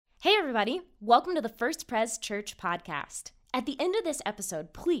Hey everybody, welcome to the First Pres Church podcast. At the end of this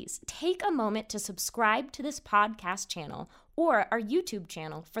episode, please take a moment to subscribe to this podcast channel or our YouTube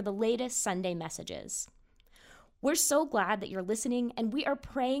channel for the latest Sunday messages. We're so glad that you're listening, and we are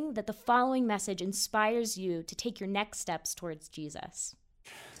praying that the following message inspires you to take your next steps towards Jesus.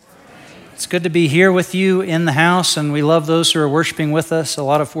 It's good to be here with you in the house, and we love those who are worshiping with us. A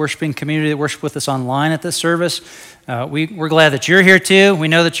lot of worshiping community that worship with us online at this service. We're glad that you're here too. We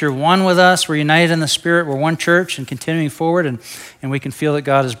know that you're one with us. We're united in the Spirit. We're one church and continuing forward, and we can feel that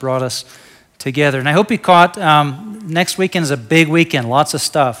God has brought us together. And I hope you caught, next weekend is a big weekend, lots of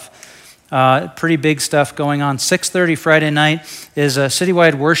stuff. Pretty big stuff going on. 6:30 Friday night is a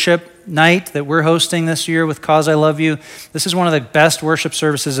citywide worship night that we're hosting this year with Cause I Love You. This is one of the best worship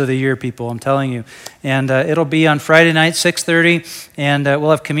services of the year, people, I'm telling you. And it'll be on Friday night, 6:30, and we'll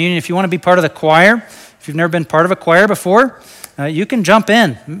have communion. If you want to be part of the choir, if you've never been part of a choir before, you can jump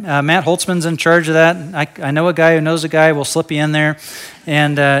in. Matt Holtzman's in charge of that. I know a guy who knows a guy. We'll slip you in there.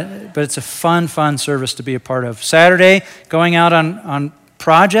 And but it's a fun service to be a part of. Saturday, going out on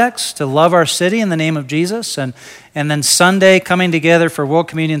projects to love our city in the name of Jesus, and then Sunday coming together for World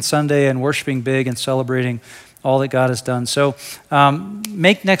Communion Sunday and worshiping big and celebrating all that God has done. So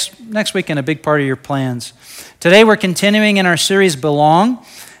make next weekend a big part of your plans. Today we're continuing in our series Belong,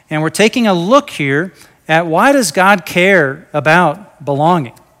 and we're taking a look here at why does God care about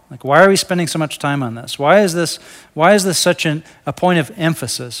belonging? Like, why are we spending so much time on this? Why is this such a point of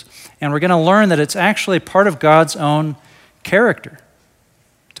emphasis? And we're going to learn that it's actually part of God's own character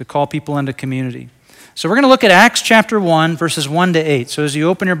to call people into community. So we're going to look at Acts chapter 1, verses 1 to 8. So as you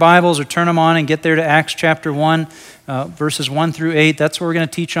open your Bibles or turn them on and get there to Acts chapter 1, verses 1 through 8, that's what we're going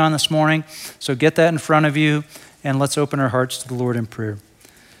to teach on this morning. So get that in front of you, and let's open our hearts to the Lord in prayer.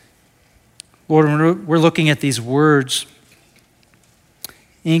 Lord, we're looking at these words,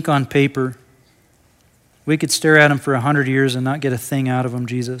 ink on paper. We could stare at them for 100 years and not get a thing out of them,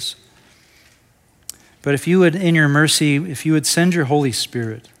 Jesus. But if you would, in your mercy, if you would send your Holy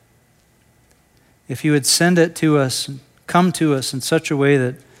Spirit, if you would send it to us, come to us in such a way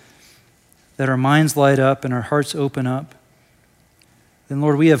that our minds light up and our hearts open up, then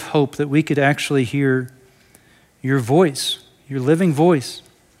Lord, we have hope that we could actually hear your voice, your living voice,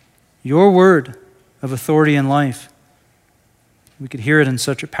 your word of authority and life. We could hear it in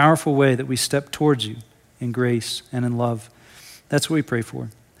such a powerful way that we step towards you in grace and in love. That's what we pray for.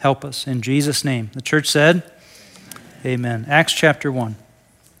 Help us in Jesus' name. The church said, Amen. Acts chapter 1.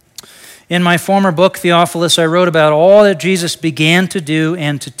 In my former book, Theophilus, I wrote about all that Jesus began to do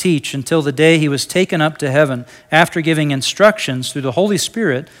and to teach until the day he was taken up to heaven after giving instructions through the Holy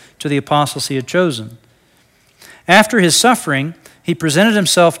Spirit to the apostles he had chosen. After his suffering, he presented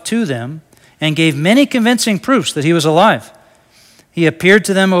himself to them and gave many convincing proofs that he was alive. He appeared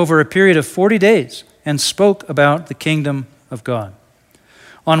to them over a period of 40 days and spoke about the kingdom of God.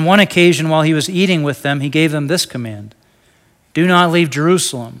 On one occasion, while he was eating with them, he gave them this command: do not leave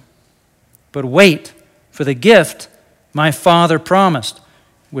Jerusalem, but wait for the gift my Father promised,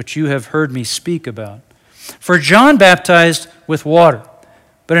 which you have heard me speak about. For John baptized with water,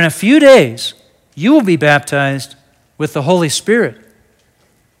 but in a few days you will be baptized with the Holy Spirit.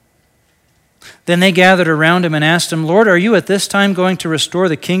 Then they gathered around him and asked him, Lord, are you at this time going to restore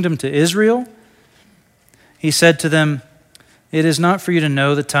the kingdom to Israel? He said to them, it is not for you to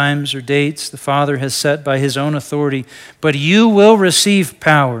know the times or dates the Father has set by his own authority, but you will receive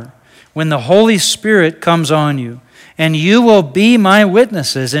power when the Holy Spirit comes on you, and you will be my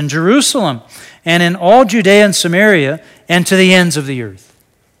witnesses in Jerusalem and in all Judea and Samaria and to the ends of the earth.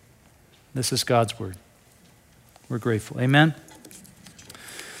 This is God's word. We're grateful. Amen.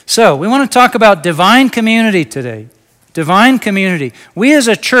 So, we want to talk about divine community today. Divine community. We as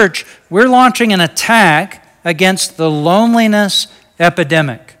a church, we're launching an attack against the loneliness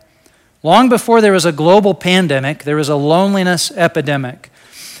epidemic. Long before there was a global pandemic, there was a loneliness epidemic.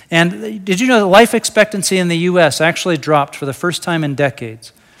 And did you know that life expectancy in the U.S. actually dropped for the first time in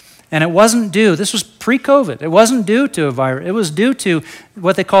decades? And it wasn't due, this was pre-COVID, it wasn't due to a virus. It was due to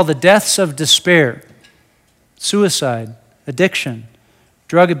what they call the deaths of despair, suicide, addiction,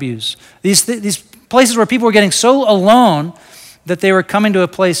 drug abuse. These places where people were getting so alone that they were coming to a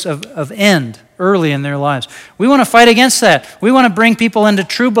place of end early in their lives. We want to fight against that. We want to bring people into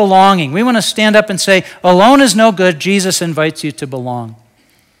true belonging. We want to stand up and say, alone is no good. Jesus invites you to belong.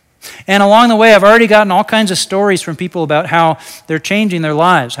 And along the way, I've already gotten all kinds of stories from people about how they're changing their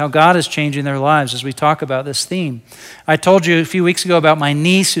lives, how God is changing their lives as we talk about this theme. I told you a few weeks ago about my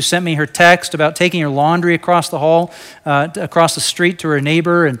niece who sent me her text about taking her laundry across the hall, across the street to her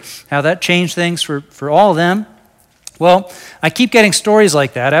neighbor, and how that changed things for all of them. Well, I keep getting stories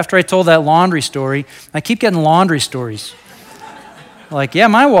like that. After I told that laundry story, I keep getting laundry stories. Like, yeah,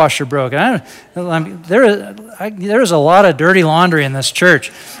 my washer broke. There's a lot of dirty laundry in this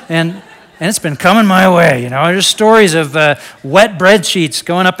church, and it's been coming my way. There's stories of wet bread sheets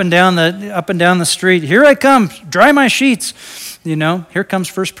going up and down the street. Here I come, dry my sheets. Here comes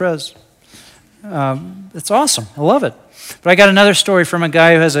First Pres. It's awesome. I love it. But I got another story from a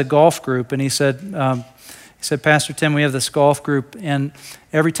guy who has a golf group, and he said, Pastor Tim, we have this golf group, and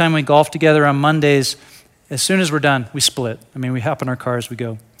every time we golf together on Mondays, as soon as we're done, we split. We hop in our cars, we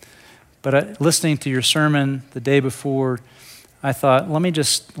go. But listening to your sermon the day before, I thought, let me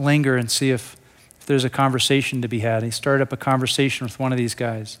just linger and see if there's a conversation to be had. He started up a conversation with one of these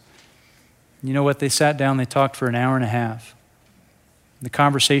guys. You know what? They sat down, they talked for an hour and a half. The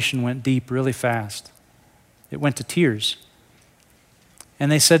conversation went deep really fast. It went to tears.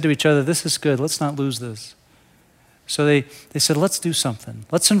 And they said to each other, this is good, let's not lose this. So they said, let's do something.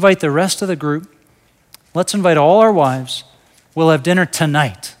 Let's invite the rest of the group. Let's invite all our wives. We'll have dinner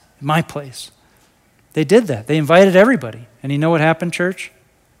tonight at my place. They did that. They invited everybody. And you know what happened, church?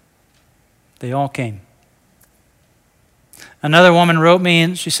 They all came. Another woman wrote me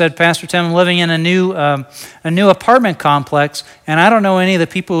and she said, Pastor Tim, I'm living in a new apartment complex, and I don't know any of the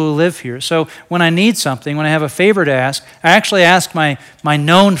people who live here. So when I need something, when I have a favor to ask, I actually ask my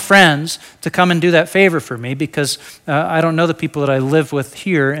known friends to come and do that favor for me because I don't know the people that I live with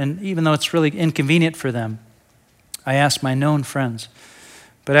here, and even though it's really inconvenient for them, I ask my known friends.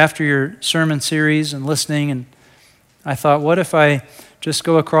 But after your sermon series and listening, and I thought, what if I just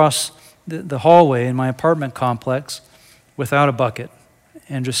go across the hallway in my apartment complex without a bucket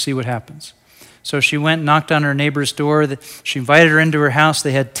and just see what happens. So she went and knocked on her neighbor's door. She invited her into her house.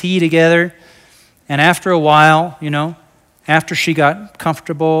 They had tea together. And after a while, after she got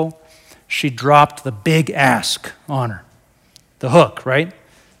comfortable, she dropped the big ask on her. The hook, right?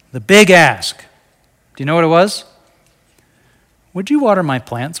 The big ask. Do you know what it was? Would you water my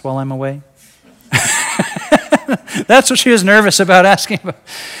plants while I'm away? That's what she was nervous about asking about.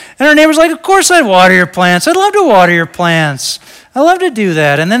 And her neighbor's like, of course I'd water your plants. I'd love to water your plants. I love to do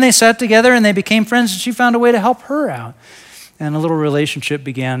that. And then they sat together and they became friends, and she found a way to help her out. And a little relationship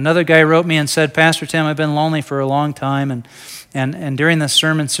began. Another guy wrote me and said, Pastor Tim, I've been lonely for a long time. And during this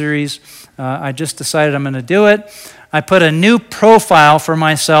sermon series, I just decided I'm going to do it. I put a new profile for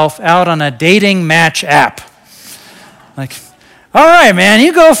myself out on a dating match app. Like, all right, man,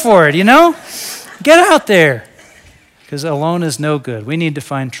 you go for it, Get out there. Because alone is no good. We need to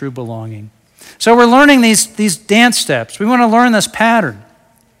find true belonging. So we're learning these dance steps. We want to learn this pattern.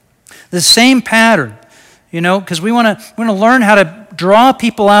 The same pattern, because we want to learn how to draw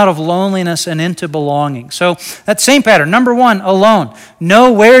people out of loneliness and into belonging. So that same pattern. Number one, alone.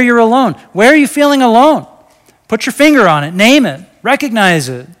 Know where you're alone. Where are you feeling alone? Put your finger on it. Name it. Recognize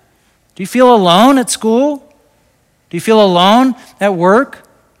it. Do you feel alone at school? Do you feel alone at work?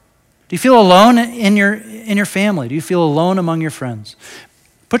 Do you feel alone in your family? Do you feel alone among your friends?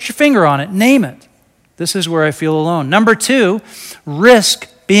 Put your finger on it. Name it. This is where I feel alone. Number two, risk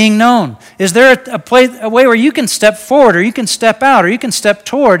being known. Is there a way where you can step forward, or you can step out, or you can step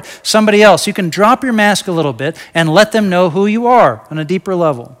toward somebody else? You can drop your mask a little bit and let them know who you are on a deeper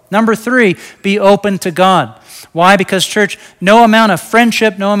level. Number three, be open to God. Why? Because, church, no amount of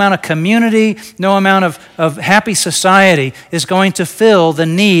friendship, no amount of community, no amount of happy society is going to fill the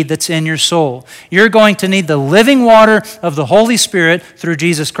need that's in your soul. You're going to need the living water of the Holy Spirit through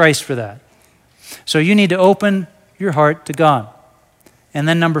Jesus Christ for that. So you need to open your heart to God. And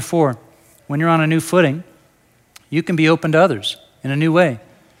then number four, when you're on a new footing, you can be open to others in a new way.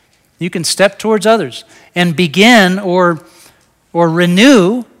 You can step towards others and begin or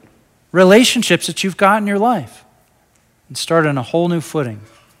renew relationships that you've got in your life and start on a whole new footing,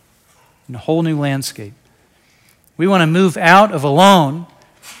 in a whole new landscape. We want to move out of alone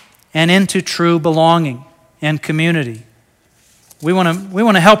and into true belonging and community. We want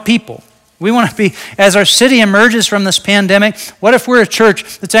to help people. We want to be, as our city emerges from this pandemic, what if we're a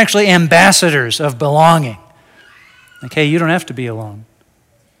church that's actually ambassadors of belonging? Okay, you don't have to be alone.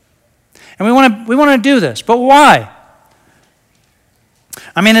 And we want to do this, but why?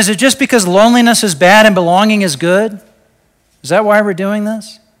 Is it just because loneliness is bad and belonging is good? Is that why we're doing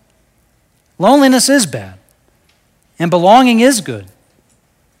this? Loneliness is bad, and belonging is good.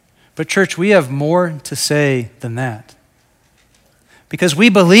 But church, we have more to say than that. Because we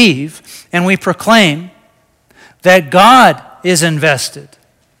believe and we proclaim that God is invested,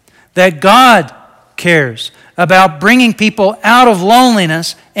 that God cares about bringing people out of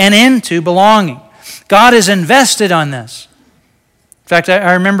loneliness and into belonging. God is invested on this. In fact,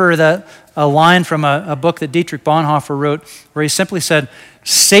 I remember the a line from a book that Dietrich Bonhoeffer wrote where he simply said,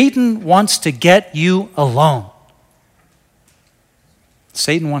 Satan wants to get you alone.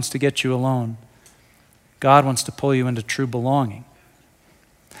 Satan wants to get you alone. God wants to pull you into true belonging.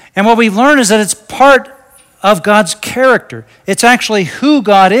 And what we've learned is that it's part of God's character. It's actually who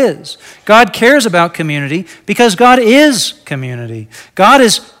God is. God cares about community because God is community. God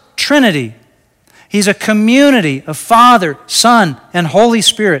is Trinity. He's a community of Father, Son, and Holy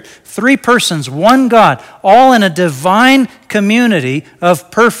Spirit. 3 persons, one God, all in a divine community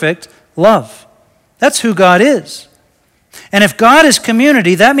of perfect love. That's who God is. And if God is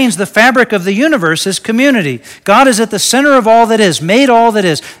community, that means the fabric of the universe is community. God is at the center of all that is, made all that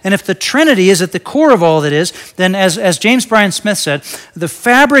is. And if the Trinity is at the core of all that is, then as James Bryan Smith said, the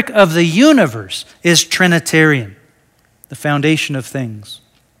fabric of the universe is Trinitarian. The foundation of things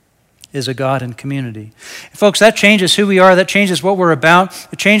is a God in community. Folks, that changes who we are. That changes what we're about.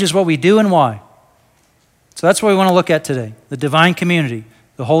 It changes what we do and why. So that's what we want to look at today, the divine community,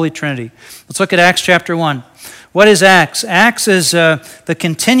 the Holy Trinity. Let's look at Acts chapter 1. What is Acts? Acts is the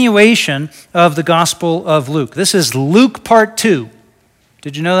continuation of the Gospel of Luke. This is Luke part 2.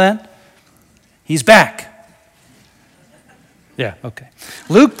 Did you know that? He's back. Yeah, okay.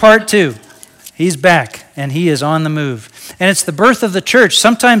 Luke part 2. He's back, and he is on the move. And it's the birth of the church.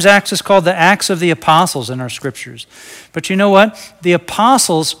 Sometimes Acts is called the Acts of the Apostles in our scriptures. But you know what? The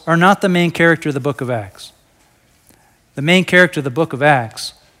apostles are not the main character of the book of Acts. The main character of the book of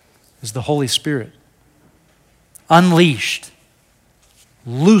Acts is the Holy Spirit. Unleashed,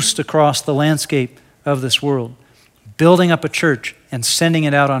 loosed across the landscape of this world, building up a church and sending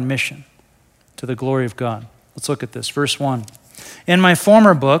it out on mission to the glory of God. Let's look at this. Verse 1. In my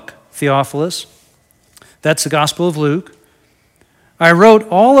former book, Theophilus, that's the Gospel of Luke, I wrote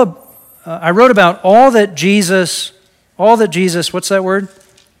about all that Jesus, what's that word?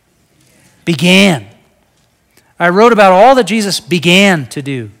 Began. I wrote about all that Jesus began to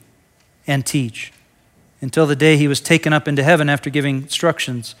do and teach until the day he was taken up into heaven after giving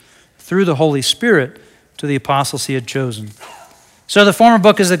instructions through the Holy Spirit to the apostles he had chosen. So the former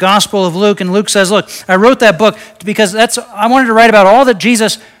book is the Gospel of Luke, and Luke says, look, I wrote that book because I wanted to write about all that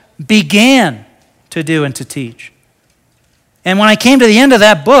Jesus began to do and to teach. And when I came to the end of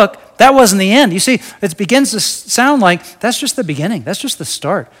that book, that wasn't the end. You see, it begins to sound like that's just the beginning. That's just the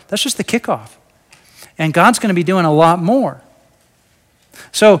start. That's just the kickoff. And God's going to be doing a lot more.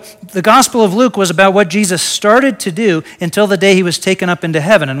 So the Gospel of Luke was about what Jesus started to do until the day he was taken up into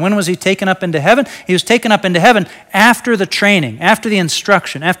heaven. And when was he taken up into heaven? He was taken up into heaven after the training, after the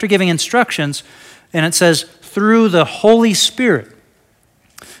instruction, after giving instructions, and it says, through the Holy Spirit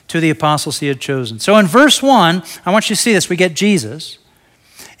to the apostles he had chosen. So in verse 1, I want you to see this. We get Jesus.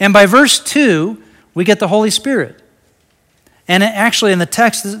 And by verse 2, we get the Holy Spirit. And actually in the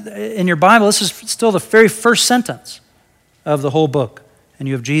text, in your Bible, this is still the very first sentence of the whole book. And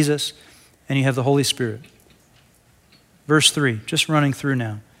you have Jesus, and you have the Holy Spirit. Verse 3, just running through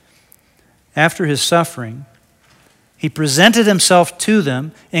now. After his suffering, he presented himself to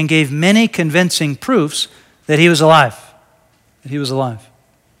them and gave many convincing proofs that he was alive. That he was alive.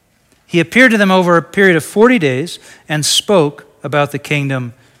 He appeared to them over a period of 40 days and spoke about the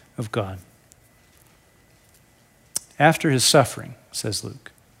kingdom of God. After his suffering, says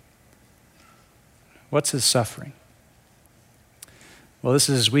Luke. What's his suffering? Well, this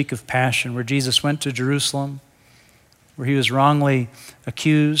is his week of passion where Jesus went to Jerusalem, where he was wrongly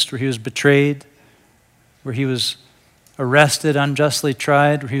accused, where he was betrayed, where he was arrested, unjustly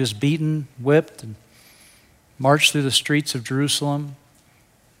tried, where he was beaten, whipped, and marched through the streets of Jerusalem,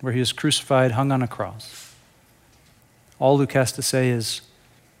 where he was crucified, hung on a cross. All Luke has to say is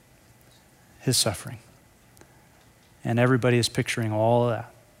his suffering. And everybody is picturing all of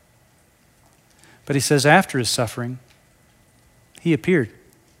that. But he says after his suffering, he appeared.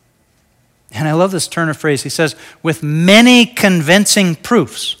 And I love this turn of phrase. He says, with many convincing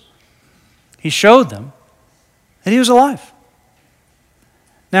proofs, he showed them that he was alive.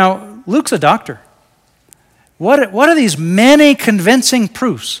 Now, Luke's a doctor. What are these many convincing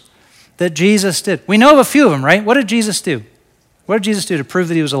proofs that Jesus did? We know of a few of them, right? What did Jesus do? What did Jesus do to prove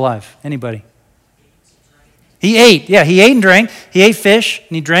that he was alive? Anybody? He ate. Yeah, he ate and drank. He ate fish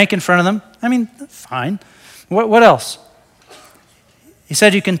and he drank in front of them. I mean, fine. What else? He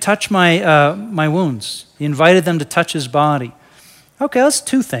said, you can touch my wounds. He invited them to touch his body. Okay, that's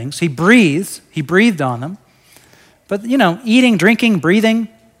two things. He breathed on them. But, eating, drinking, breathing,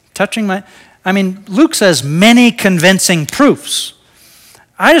 touching Luke says many convincing proofs.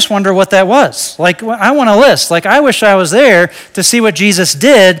 I just wonder what that was. I want a list. I wish I was there to see what Jesus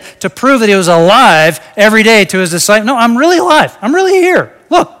did to prove that he was alive every day to his disciples. No, I'm really alive. I'm really here.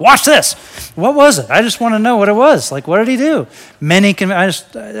 Look, watch this. What was it? I just want to know what it was. Like, what did he do?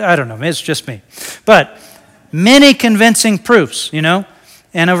 I don't know. Maybe it's just me. But many convincing proofs,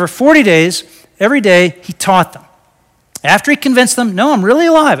 And over 40 days, every day, he taught them. After he convinced them, no, I'm really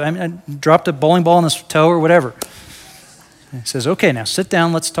alive. I dropped a bowling ball in his toe or whatever. He says, okay, now sit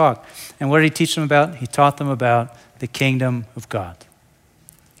down, let's talk. And what did he teach them about? He taught them about the kingdom of God.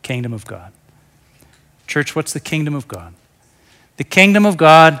 Kingdom of God. Church, what's the kingdom of God? The kingdom of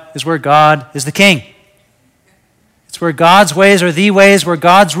God is where God is the king. It's where God's ways are the ways, where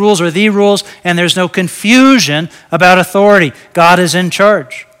God's rules are the rules, and there's no confusion about authority. God is in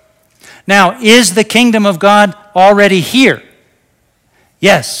charge. Now, is the kingdom of God already here?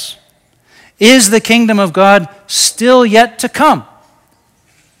 Yes. Is the kingdom of God still yet to come?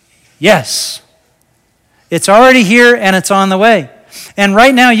 Yes. It's already here and it's on the way. And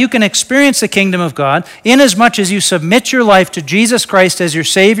right now you can experience the kingdom of God inasmuch as you submit your life to Jesus Christ as your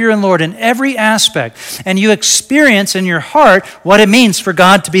Savior and Lord in every aspect, and you experience in your heart what it means for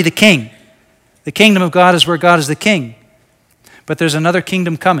God to be the king. The kingdom of God is where God is the king. But there's another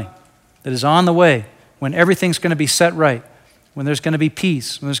kingdom coming that is on the way when everything's going to be set right, when there's going to be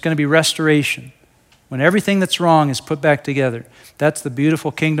peace, when there's going to be restoration, when everything that's wrong is put back together. That's the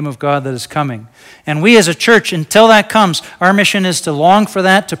beautiful kingdom of God that is coming. And we as a church, until that comes, our mission is to long for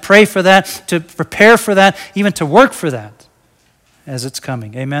that, to pray for that, to prepare for that, even to work for that as it's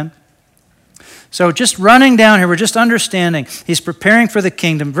coming. Amen? So just running down here, we're just understanding. He's preparing for the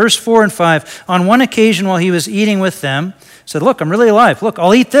kingdom. Verse 4 and 5, on one occasion while he was eating with them, said, look, I'm really alive. Look,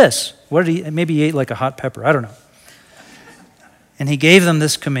 I'll eat this. What did he? Maybe he ate like a hot pepper. I don't know. And he gave them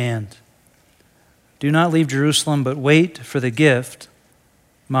this command. Do not leave Jerusalem, but wait for the gift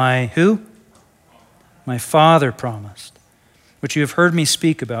my who? My Father promised, which you have heard me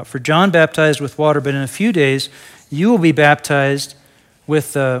speak about. For John baptized with water, but in a few days you will be baptized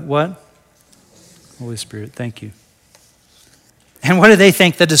with what? Holy Spirit, thank you. And what do they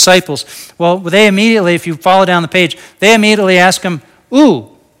think, the disciples? Well, they immediately, if you follow down the page, they immediately ask him, ooh,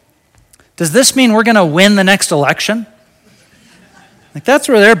 does this mean we're going to win the next election? Like, that's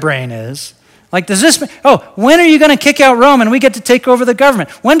where their brain is. Like, does this mean, when are you going to kick out Rome and we get to take over the government?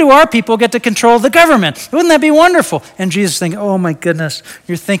 When do our people get to control the government? Wouldn't that be wonderful? And Jesus thinking, oh my goodness,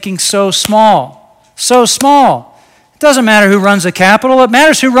 you're thinking so small, so small. It doesn't matter who runs the capital. It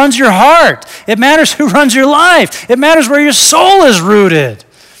matters who runs your heart. It matters who runs your life. It matters where your soul is rooted,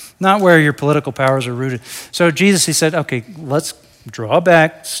 not where your political powers are rooted. So Jesus, he said, okay, let's draw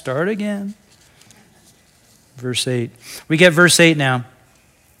back, start again. Verse 8. We get verse 8 now.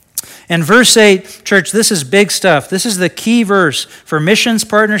 And verse 8, church, this is big stuff. This is the key verse for missions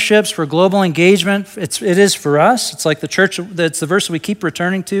partnerships, for global engagement. It is for us. It's like the church, it's the verse that we keep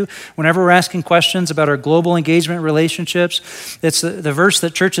returning to whenever we're asking questions about our global engagement relationships. It's the verse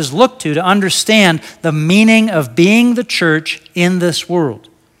that churches look to understand the meaning of being the church in this world.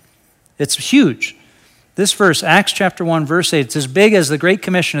 It's huge. This verse, Acts chapter 1, verse 8, it's as big as the Great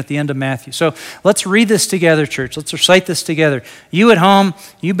Commission at the end of Matthew. So let's read this together, church. Let's recite this together. You at home,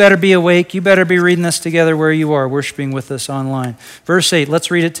 you better be awake. You better be reading this together where you are, worshiping with us online. Verse 8,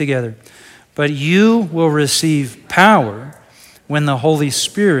 let's read it together. But you will receive power when the Holy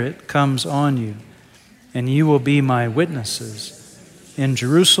Spirit comes on you, and you will be my witnesses in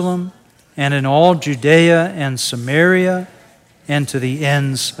Jerusalem and in all Judea and Samaria and to the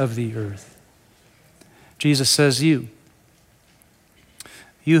ends of the earth. Jesus says, you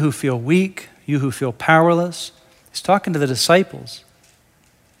who feel weak, you who feel powerless. He's talking to the disciples.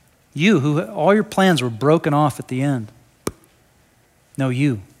 You who all your plans were broken off at the end. No,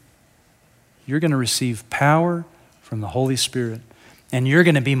 you're going to receive power from the Holy Spirit, and you're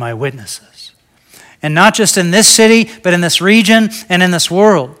going to be my witnesses. And not just in this city, but in this region and in this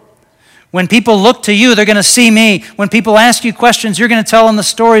world. When people look to you, they're going to see me. When people ask you questions, you're going to tell them the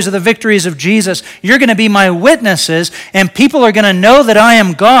stories of the victories of Jesus. You're going to be my witnesses, and people are going to know that I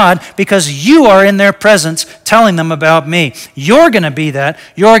am God because you are in their presence telling them about me. You're going to be that.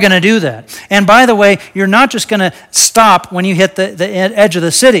 You're going to do that. And by the way, you're not just going to stop when you hit the edge of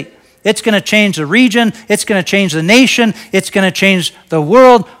the city. It's going to change the region. It's going to change the nation. It's going to change the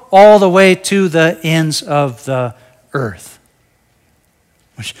world all the way to the ends of the earth.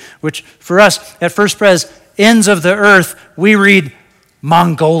 Which for us at First Pres, ends of the earth, we read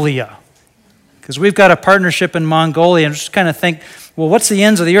Mongolia. Because we've got a partnership in Mongolia and just kind of think, well, what's the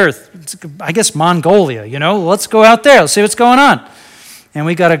ends of the earth? I guess Mongolia, Let's go out there. Let's see what's going on. And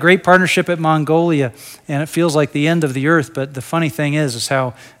we got a great partnership at Mongolia, and it feels like the end of the earth. But the funny thing is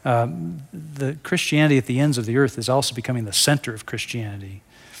how the Christianity at the ends of the earth is also becoming the center of Christianity.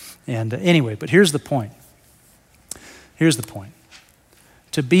 And anyway, but here's the point. Here's the point.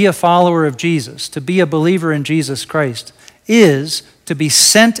 to be a follower of Jesus, to be a believer in Jesus Christ, is to be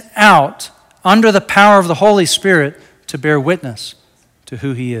sent out under the power of the Holy Spirit to bear witness to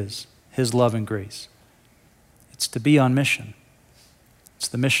who He is, His love and grace. It's to be on mission. It's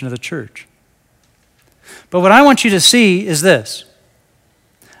the mission of the church. But what I want you to see is this.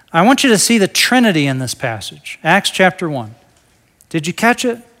 I want you to see the Trinity in this passage. Acts chapter 1. Did you catch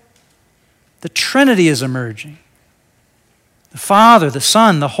it? The Trinity is emerging. The Father, the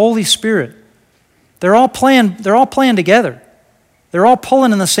Son, the Holy Spirit. They're all playing together. They're all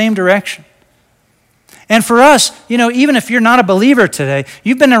pulling in the same direction. And for us, even if you're not a believer today,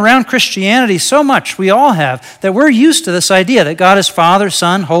 you've been around Christianity so much, we all have, that we're used to this idea that God is Father,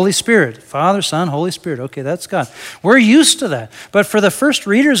 Son, Holy Spirit. Father, Son, Holy Spirit. Okay, that's God. We're used to that. But for the first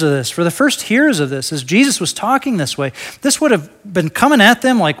readers of this, for the first hearers of this, as Jesus was talking this way, this would have been coming at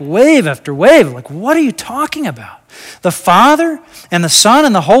them like wave after wave. Like, what are you talking about? The Father and the Son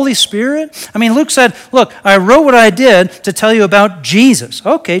and the Holy Spirit? I mean, Luke said, look, I wrote what I did to tell you about Jesus.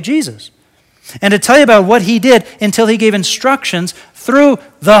 Okay, Jesus. And to tell you about what He did until He gave instructions through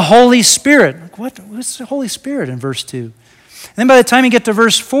the Holy Spirit. What's the Holy Spirit in verse 2? And then by the time you get to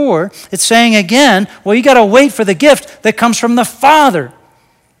verse 4, it's saying again, well, you got to wait for the gift that comes from the Father.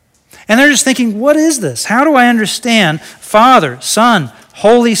 And they're just thinking, what is this? How do I understand Father, Son,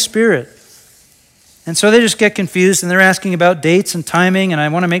 Holy Spirit? And so they just get confused, and they're asking about dates and timing, and I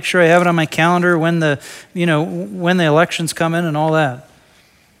want to make sure I have it on my calendar when the elections come in and all that.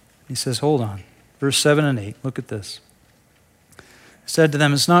 He says, hold on. Verse 7 and 8, look at this. He said to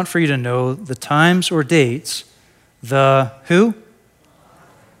them, it's not for you to know the times or dates the who?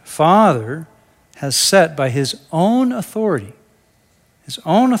 Father has set by His own authority. His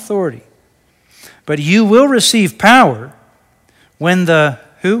own authority. But you will receive power when the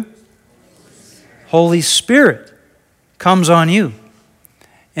who? Holy Spirit comes on you.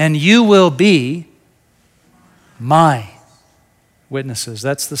 And you will be my witnesses.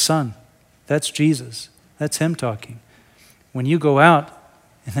 That's the Son. That's Jesus. That's Him talking. When you go out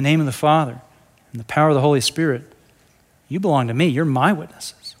in the name of the Father and the power of the Holy Spirit, you belong to me. You're my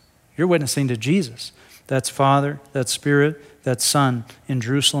witnesses. You're witnessing to Jesus. That's Father, that's Spirit, that's Son in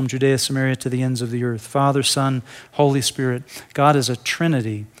Jerusalem, Judea, Samaria, to the ends of the earth. Father, Son, Holy Spirit. God is a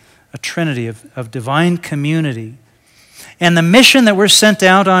Trinity of divine community. And the mission that we're sent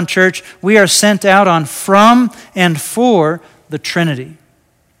out on, church, we are sent out on from and for the Trinity.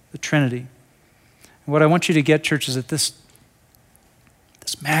 The Trinity. And what I want you to get, church, is that this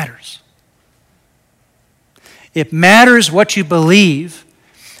matters. It matters what you believe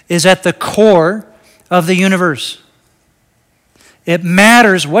is at the core of the universe. It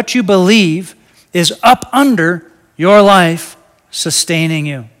matters what you believe is up under your life, sustaining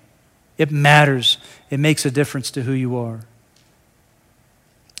you. It matters. It makes a difference to who you are.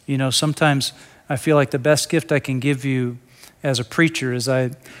 Sometimes I feel like the best gift I can give you as a preacher, as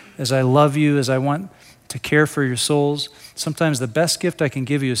I love you, as I want to care for your souls, sometimes the best gift I can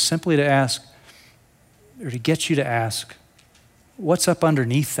give you is simply to ask, or to get you to ask, what's up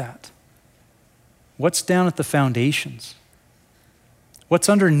underneath that? What's down at the foundations? What's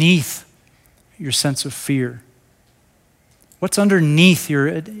underneath your sense of fear? What's underneath your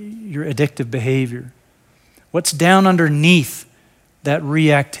addictive behavior? What's down underneath that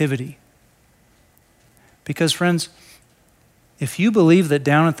reactivity? Because, friends, if you believe that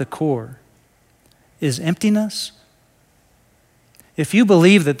down at the core is emptiness, if you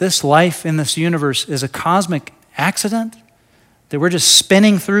believe that this life in this universe is a cosmic accident, that we're just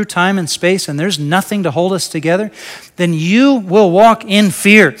spinning through time and space and there's nothing to hold us together, then you will walk in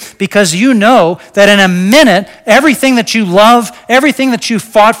fear because you know that in a minute, everything that you love, everything that you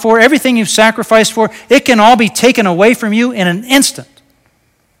fought for, everything you've sacrificed for, it can all be taken away from you in an instant.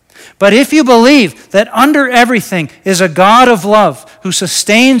 But if you believe that under everything is a God of love who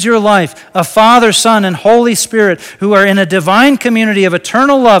sustains your life, a Father, Son, and Holy Spirit who are in a divine community of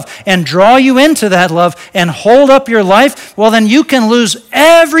eternal love and draw you into that love and hold up your life, well, then you can lose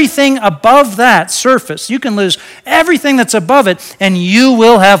everything above that surface. You can lose everything that's above it, and you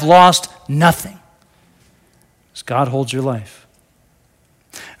will have lost nothing. Because God holds your life.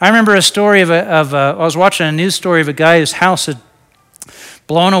 I remember a story I was watching a news story of a guy whose house had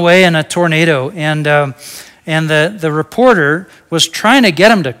blown away in a tornado, and the reporter was trying to get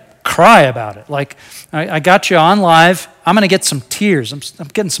him to cry about it. Like, I got you on live. I'm going to get some tears. I'm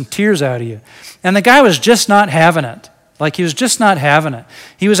getting some tears out of you. And the guy was just not having it. Like, he was just not having it.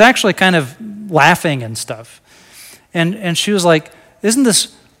 He was actually kind of laughing and stuff. And she was like, isn't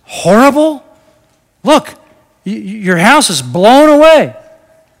this horrible? Look, your house is blown away.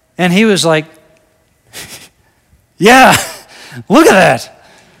 And he was like, yeah, look at that.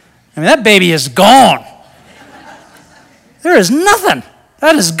 I mean, that baby is gone. There is nothing.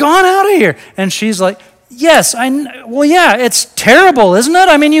 That is gone out of here. And she's like, yes, well, yeah, it's terrible, isn't it?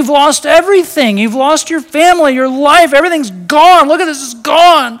 I mean, you've lost everything. You've lost your family, your life. Everything's gone. Look at this, it's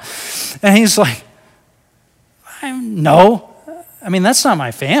gone. And he's like, no. I mean, that's not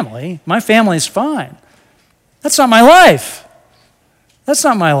my family. My family's fine. That's not my life. That's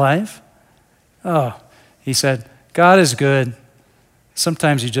not my life. Oh, he said, God is good.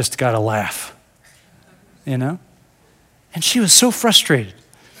 Sometimes you just got to laugh, you know? And she was so frustrated.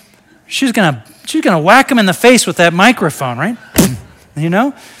 She's gonna whack him in the face with that microphone, right? You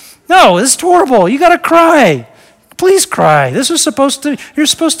know? No, this is horrible. You got to cry. Please cry. You're supposed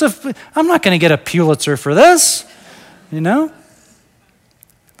to, I'm not going to get a Pulitzer for this, you know?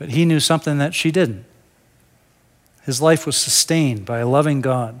 But he knew something that she didn't. His life was sustained by a loving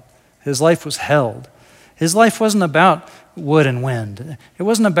God. His life was held. His life wasn't about wood and wind. It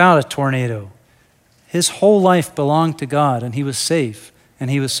wasn't about a tornado. His whole life belonged to God, and he was safe, and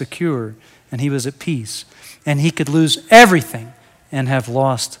he was secure, and he was at peace. And he could lose everything and have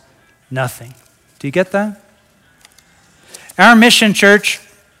lost nothing. Do you get that? Our mission, church,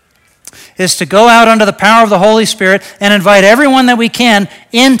 is to go out under the power of the Holy Spirit and invite everyone that we can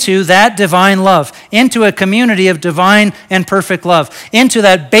into that divine love, into a community of divine and perfect love, into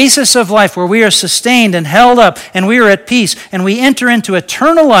that basis of life where we are sustained and held up and we are at peace and we enter into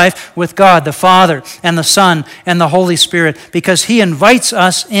eternal life with God, the Father and the Son and the Holy Spirit, because he invites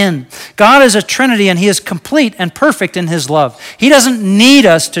us in. God is a Trinity and he is complete and perfect in his love. He doesn't need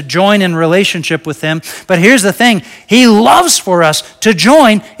us to join in relationship with him, but here's the thing, he loves for us to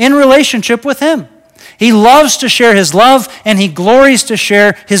join in relationship with him. He loves to share his love and he glories to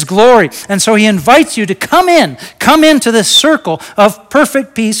share his glory. And so he invites you to come into this circle of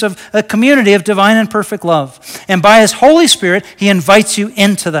perfect peace, of a community of divine and perfect love. And by his Holy Spirit, he invites you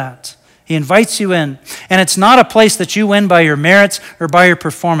into that. He invites you in. And it's not a place that you win by your merits or by your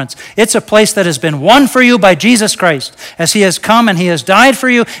performance. It's a place that has been won for you by Jesus Christ, as he has come and he has died for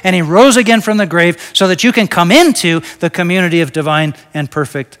you and he rose again from the grave so that you can come into the community of divine and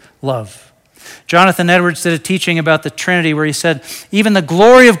perfect love. Jonathan Edwards did a teaching about the Trinity where he said, even the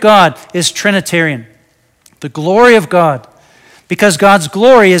glory of God is Trinitarian. The glory of God. Because God's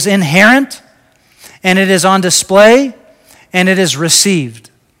glory is inherent, and it is on display, and it is received.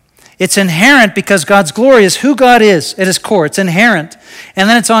 It's inherent because God's glory is who God is at his core. It's inherent. And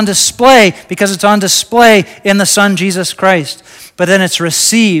then it's on display because it's on display in the Son, Jesus Christ. But then it's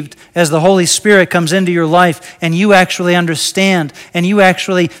received as the Holy Spirit comes into your life and you actually understand and you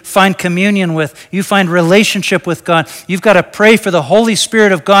actually find communion with, you find relationship with God. You've got to pray for the Holy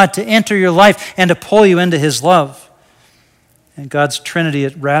Spirit of God to enter your life and to pull you into his love. And God's Trinity,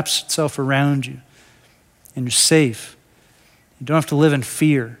 it wraps itself around you and you're safe. You don't have to live in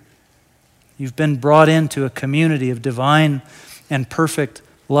fear. You've been brought into a community of divine and perfect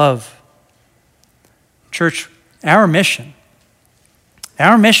love. Church, our mission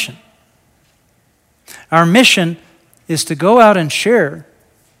is to go out and share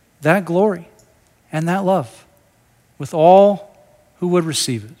that glory and that love with all who would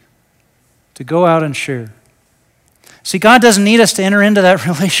receive it. To go out and share. See, God doesn't need us to enter into that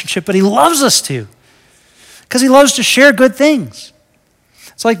relationship, but he loves us to. Because he loves to share good things.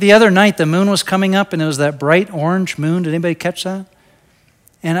 It's like the other night, the moon was coming up and it was that bright orange moon. Did anybody catch that?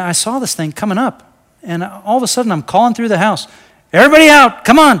 And I saw this thing coming up. And all of a sudden, I'm calling through the house. Everybody out.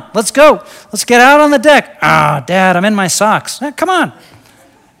 Come on. Let's go. Let's get out on the deck. Dad, I'm in my socks. Come on.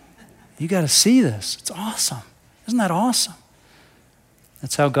 You got to see this. It's awesome. Isn't that awesome?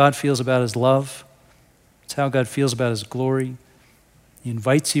 That's how God feels about his love. That's how God feels about his glory. He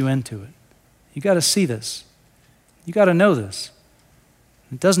invites you into it. You got to see this. You got to know this.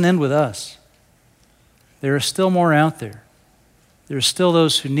 It doesn't end with us. There are still more out there. There are still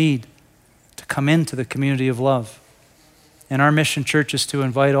those who need to come into the community of love. And our mission, church, is to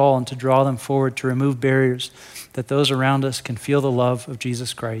invite all and to draw them forward, to remove barriers, that those around us can feel the love of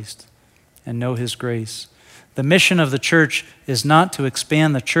Jesus Christ and know his grace. The mission of the church is not to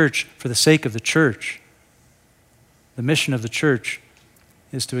expand the church for the sake of the church. The mission of the church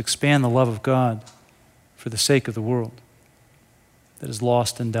is to expand the love of God for the sake of the world that is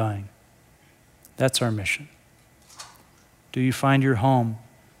lost and dying. That's our mission. Do you find your home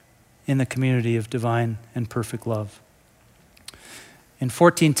in the community of divine and perfect love? In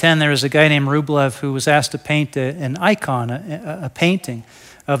 1410, there was a guy named Rublev who was asked to paint an icon, a painting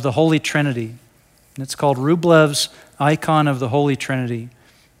of the Holy Trinity. And it's called Rublev's Icon of the Holy Trinity.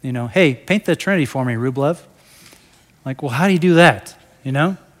 You know, hey, paint the Trinity for me, Rublev. Like, well, how do you do that? You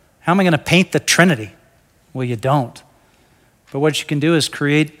know? How am I going to paint the Trinity? Well, you don't. But what you can do is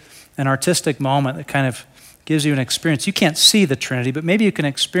create an artistic moment that kind of gives you an experience. You can't see the Trinity, but maybe you can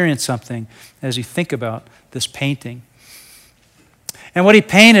experience something as you think about this painting. And what he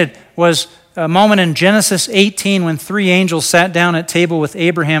painted was a moment in Genesis 18 when three angels sat down at table with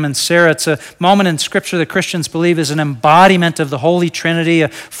Abraham and Sarah. It's a moment in Scripture that Christians believe is an embodiment of the Holy Trinity, a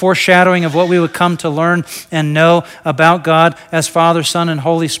foreshadowing of what we would come to learn and know about God as Father, Son, and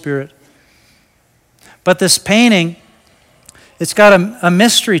Holy Spirit. But this painting, it's got a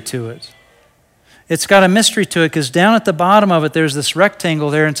mystery to it. It's got a mystery to it because down at the bottom of it, there's this rectangle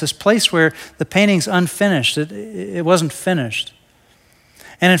there, and it's this place where the painting's unfinished. It wasn't finished.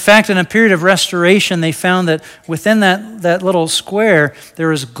 And in fact, in a period of restoration, they found that within that little square, there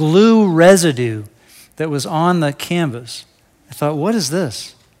was glue residue that was on the canvas. I thought, what is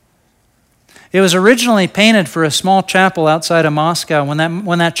this? It was originally painted for a small chapel outside of Moscow.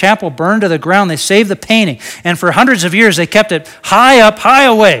 When that chapel burned to the ground, they saved the painting. And for hundreds of years, they kept it high up, high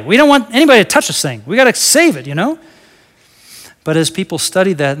away. We don't want anybody to touch this thing. We got to save it, you know? But as people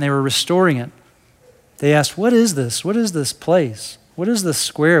studied that and they were restoring it, they asked, what is this? What is this place? What is this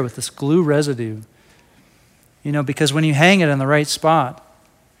square with this glue residue? You know, because when you hang it in the right spot,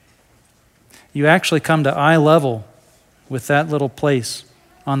 you actually come to eye level with that little place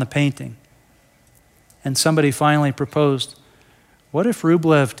on the painting. And somebody finally proposed, what if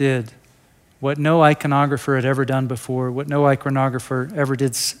Rublev did what no iconographer had ever done before, what no iconographer ever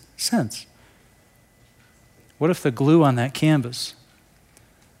did since? What if the glue on that canvas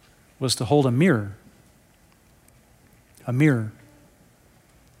was to hold a mirror? A mirror.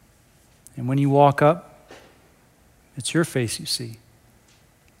 And when you walk up, it's your face you see.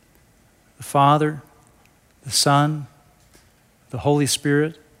 The Father, the Son, the Holy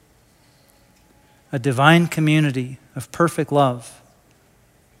Spirit, a divine community of perfect love.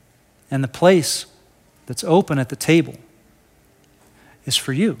 And the place that's open at the table is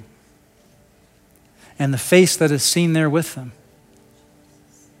for you. And the face that is seen there with them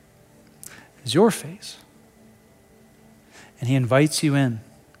is your face. And he invites you in.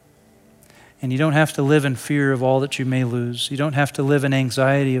 And you don't have to live in fear of all that you may lose. You don't have to live in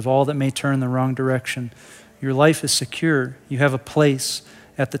anxiety of all that may turn the wrong direction. Your life is secure. You have a place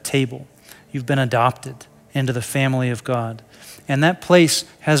at the table. You've been adopted into the family of God. And that place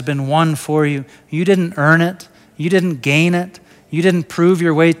has been won for you. You didn't earn it. You didn't gain it. You didn't prove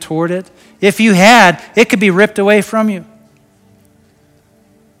your way toward it. If you had, it could be ripped away from you.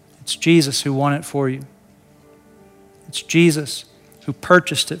 It's Jesus who won it for you. It's Jesus who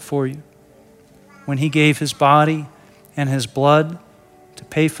purchased it for you when he gave his body and his blood to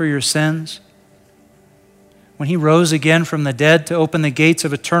pay for your sins. When he rose again from the dead to open the gates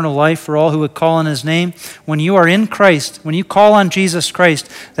of eternal life for all who would call on his name. When you are in Christ, when you call on Jesus Christ,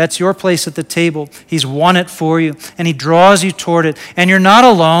 that's your place at the table. He's won it for you, and he draws you toward it. And you're not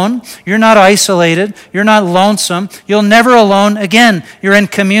alone. You're not isolated. You're not lonesome. You'll never alone again. You're in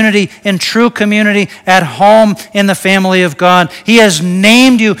community, in true community, at home in the family of God. He has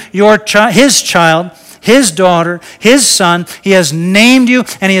named you his child, his daughter, his son. He has named you,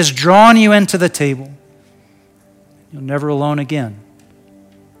 and he has drawn you into the table. You're never alone again.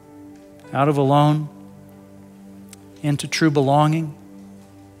 Out of alone, into true belonging,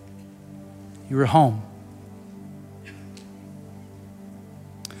 you're home.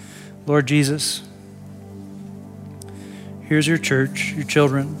 Lord Jesus, here's your church, your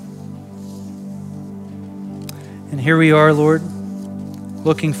children. And here we are, Lord,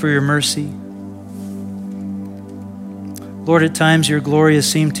 looking for your mercy. Lord, at times your glory has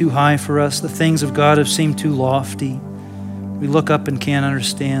seemed too high for us. The things of God have seemed too lofty. We look up and can't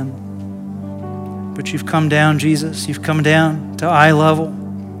understand. But you've come down, Jesus. You've come down to eye level.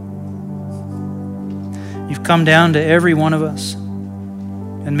 You've come down to every one of us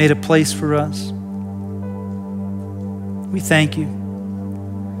and made a place for us. We thank you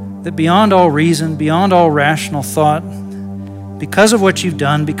that beyond all reason, beyond all rational thought, because of what you've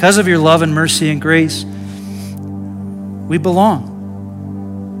done, because of your love and mercy and grace, we belong,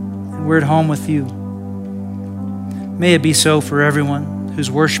 and we're at home with you. May it be so for everyone who's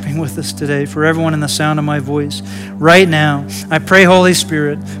worshiping with us today, for everyone in the sound of my voice. Right now, I pray, Holy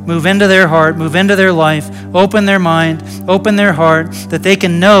Spirit, move into their heart, move into their life, open their mind, open their heart, that they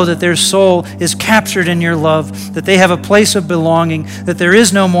can know that their soul is captured in your love, that they have a place of belonging, that there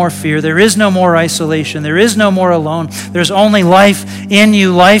is no more fear, there is no more isolation, there is no more alone. There's only life in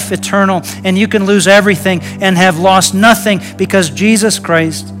you, life eternal, and you can lose everything and have lost nothing because Jesus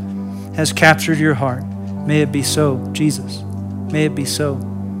Christ has captured your heart. May it be so, Jesus. May it be so.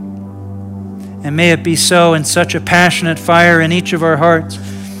 And may it be so in such a passionate fire in each of our hearts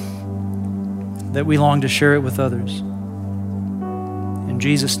that we long to share it with others. In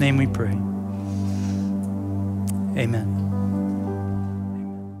Jesus' name we pray. Amen.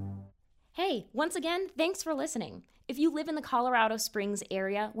 Hey, once again, thanks for listening. If you live in the Colorado Springs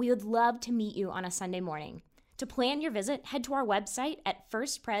area, we would love to meet you on a Sunday morning. To plan your visit, head to our website at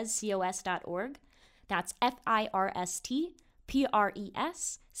firstprescos.org. That's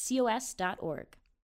FIRSTPRESCOS.org.